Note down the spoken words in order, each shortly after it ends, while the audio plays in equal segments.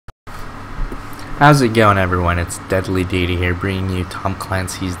How's it going, everyone? It's Deadly Deity here, bringing you Tom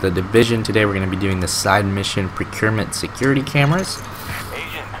Clancy's The Division. Today we're going to be doing the side mission Procurement security cameras.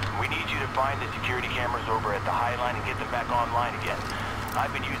 Agent, we need you to find the security cameras over at the High Line and get them back online again. I've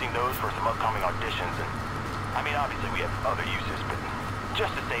been using those for some upcoming auditions, and I mean, obviously we have other uses, but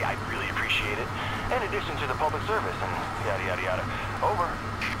just to say I really appreciate it, in addition to the public service and yada yada yada. Over.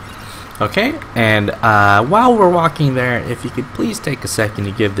 Okay, and while we're walking there, if you could please take a second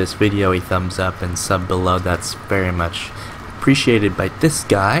to give this video a thumbs up and sub below, that's very much appreciated by this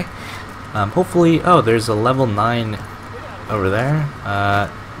guy. Hopefully, oh, there's a level 9 over there.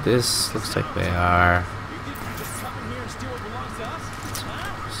 This looks like they are.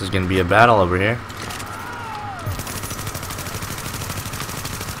 This is going to be a battle over here.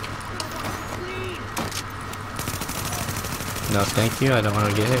 No, thank you. I don't want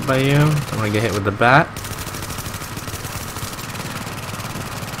to get hit by you. Don't want to get hit with the bat.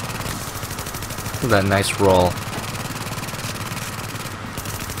 Look at that nice roll.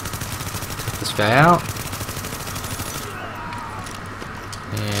 Take this guy out.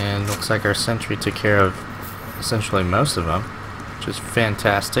 And looks like our sentry took care of essentially most of them, which is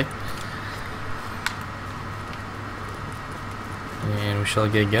fantastic. And we shall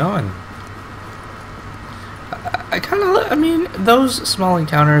get going. I mean, those small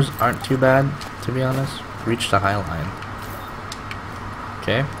encounters aren't too bad, to be honest. Reach the High Line.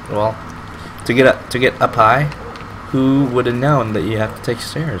 Okay, well, to get up high, who would have known that you have to take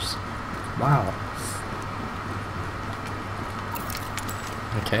stairs? Wow.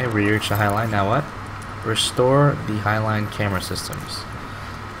 Okay, we reach the High Line. Now what? Restore the High Line camera systems.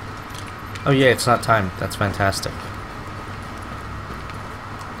 Oh yeah, it's not timed. That's fantastic.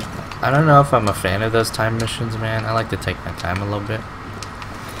 I don't know if I'm a fan of those time missions, man. I like to take my time a little bit.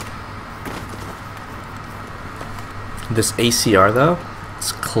 This ACR though,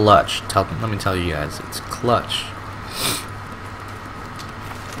 it's clutch. Let me tell you guys, it's clutch.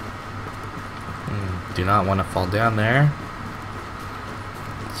 Do not want to fall down there.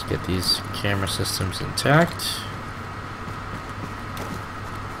 Let's get these camera systems intact.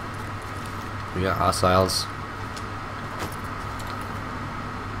 We got hostiles.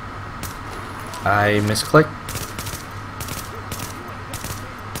 I misclicked.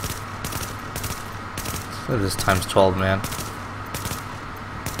 So this times 12, man.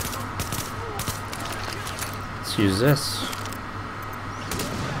 Let's use this.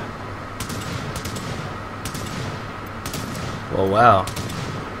 Oh wow.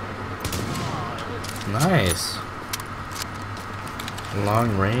 Nice.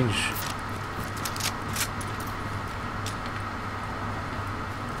 Long range.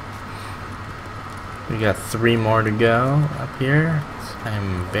 We got 3 more to go up here.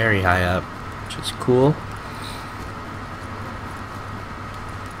 I'm very high up, which is cool.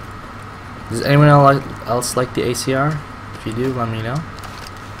 Does anyone else like the ACR? If you do, let me know.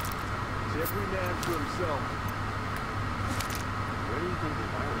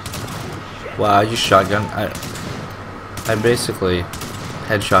 Wow, I just shotgun. I basically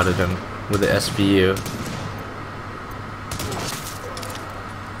headshotted him with the SVU.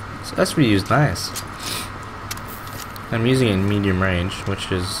 This SVU is nice. I'm using it in medium range,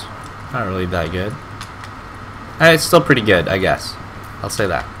 which is not really that good. It's still pretty good, I guess. I'll say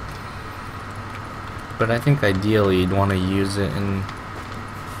that. But I think ideally you'd want to use it in...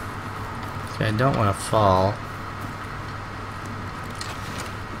 Okay, I don't want to fall.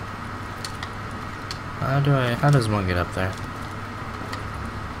 How does one get up there?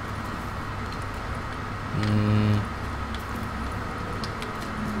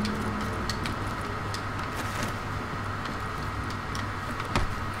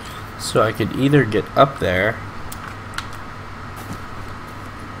 So I could either get up there,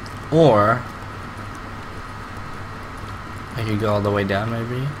 or I could go all the way down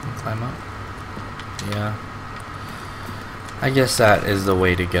maybe and climb up. Yeah. I guess that is the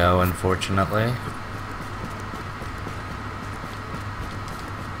way to go, unfortunately.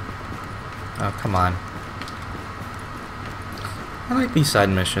 Oh, come on. I like these side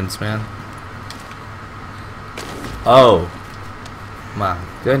missions, man. Oh. My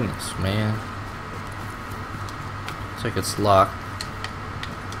goodness, man. Looks like it's locked.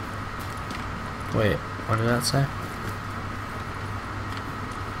 Wait, what did that say?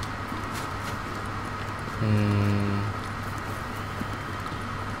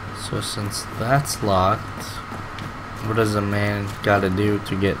 So since that's locked, what does a man gotta do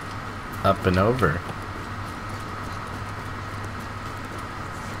to get up and over?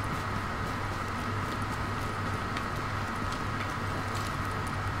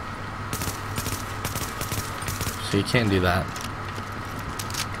 So you can't do that.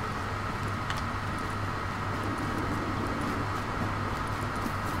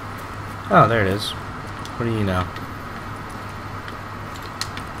 Oh, there it is. What do you know?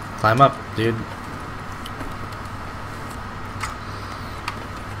 Climb up, dude.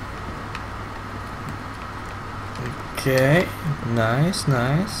 Okay, nice,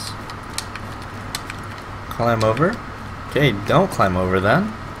 nice. Climb over. Okay, don't climb over then.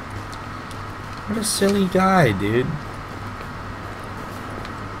 What a silly guy, dude.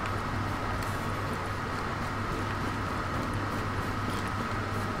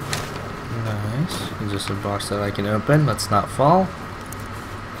 Nice. Is this a box that I can open? Let's not fall.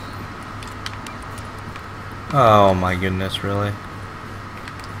 Oh my goodness, really?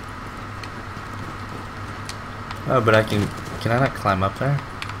 Oh, but can I not climb up there?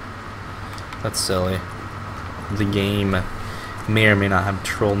 That's silly. The game may or may not have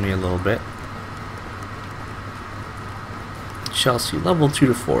trolled me a little bit. Chelsea, level 2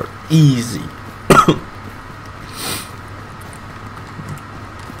 to 4. Easy.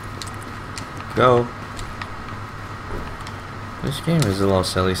 Go. This game is a little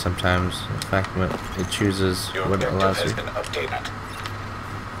silly sometimes. In fact, it chooses what it allows you.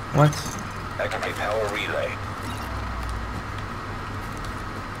 What? Activate power relay.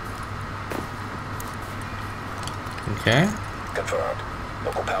 Okay. Confirmed.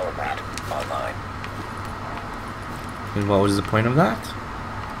 Local power plant online. And what was the point of that?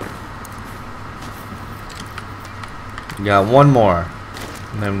 We got one more,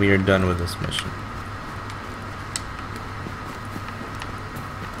 and then we are done with this mission.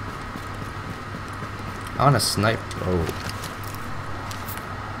 I want to snipe. Oh.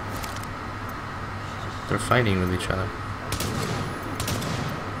 They're fighting with each other.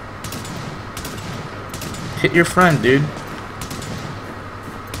 Hit your friend, dude.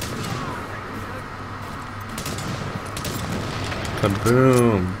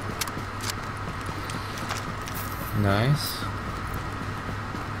 Kaboom. Nice.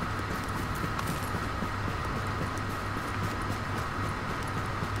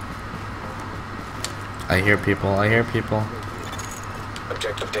 I hear people, I hear people.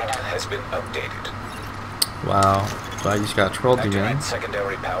 Objective data has been updated. Wow. So I just got trolled Activate again.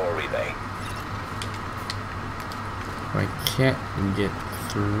 secondary power relay. I can't get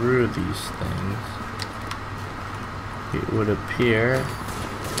through these things. It would appear.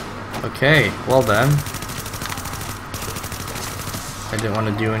 Okay, well then. I didn't want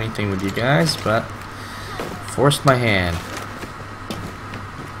to do anything with you guys, but forced my hand.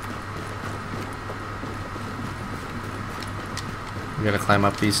 We gotta climb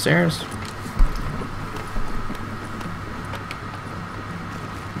up these stairs.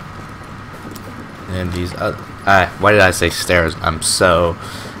 And these why did I say stairs? I'm so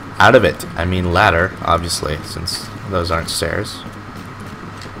out of it. I mean ladder, obviously, since those aren't stairs.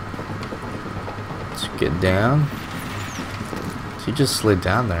 Let's get down. He just slid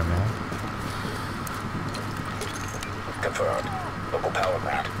down there, man. Confirmed. Local power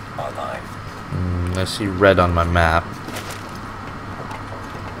plant online. I see red on my map.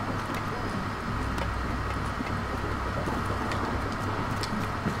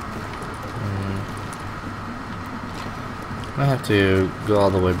 I have to go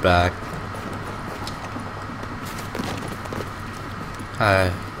all the way back.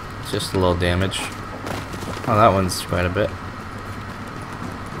 Just a little damage. Oh, that one's quite a bit.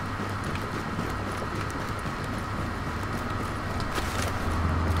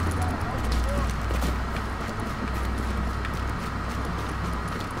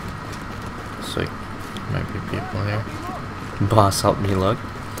 So, might be people here. Boss, help me look.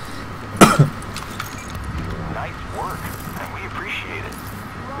 Nice work, and we appreciate it.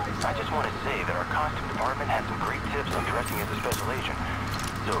 I just want to say that our costume department had some great tips on dressing as a special agent.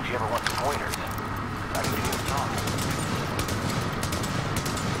 So if you ever want some pointers, I can give you a talk.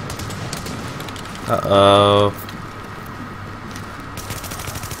 Uh-oh.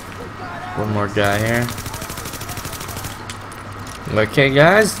 One more guy here. Okay,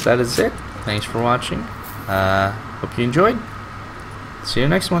 guys, that is it. Thanks for watching. Hope you enjoyed. See you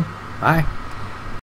next one. Bye.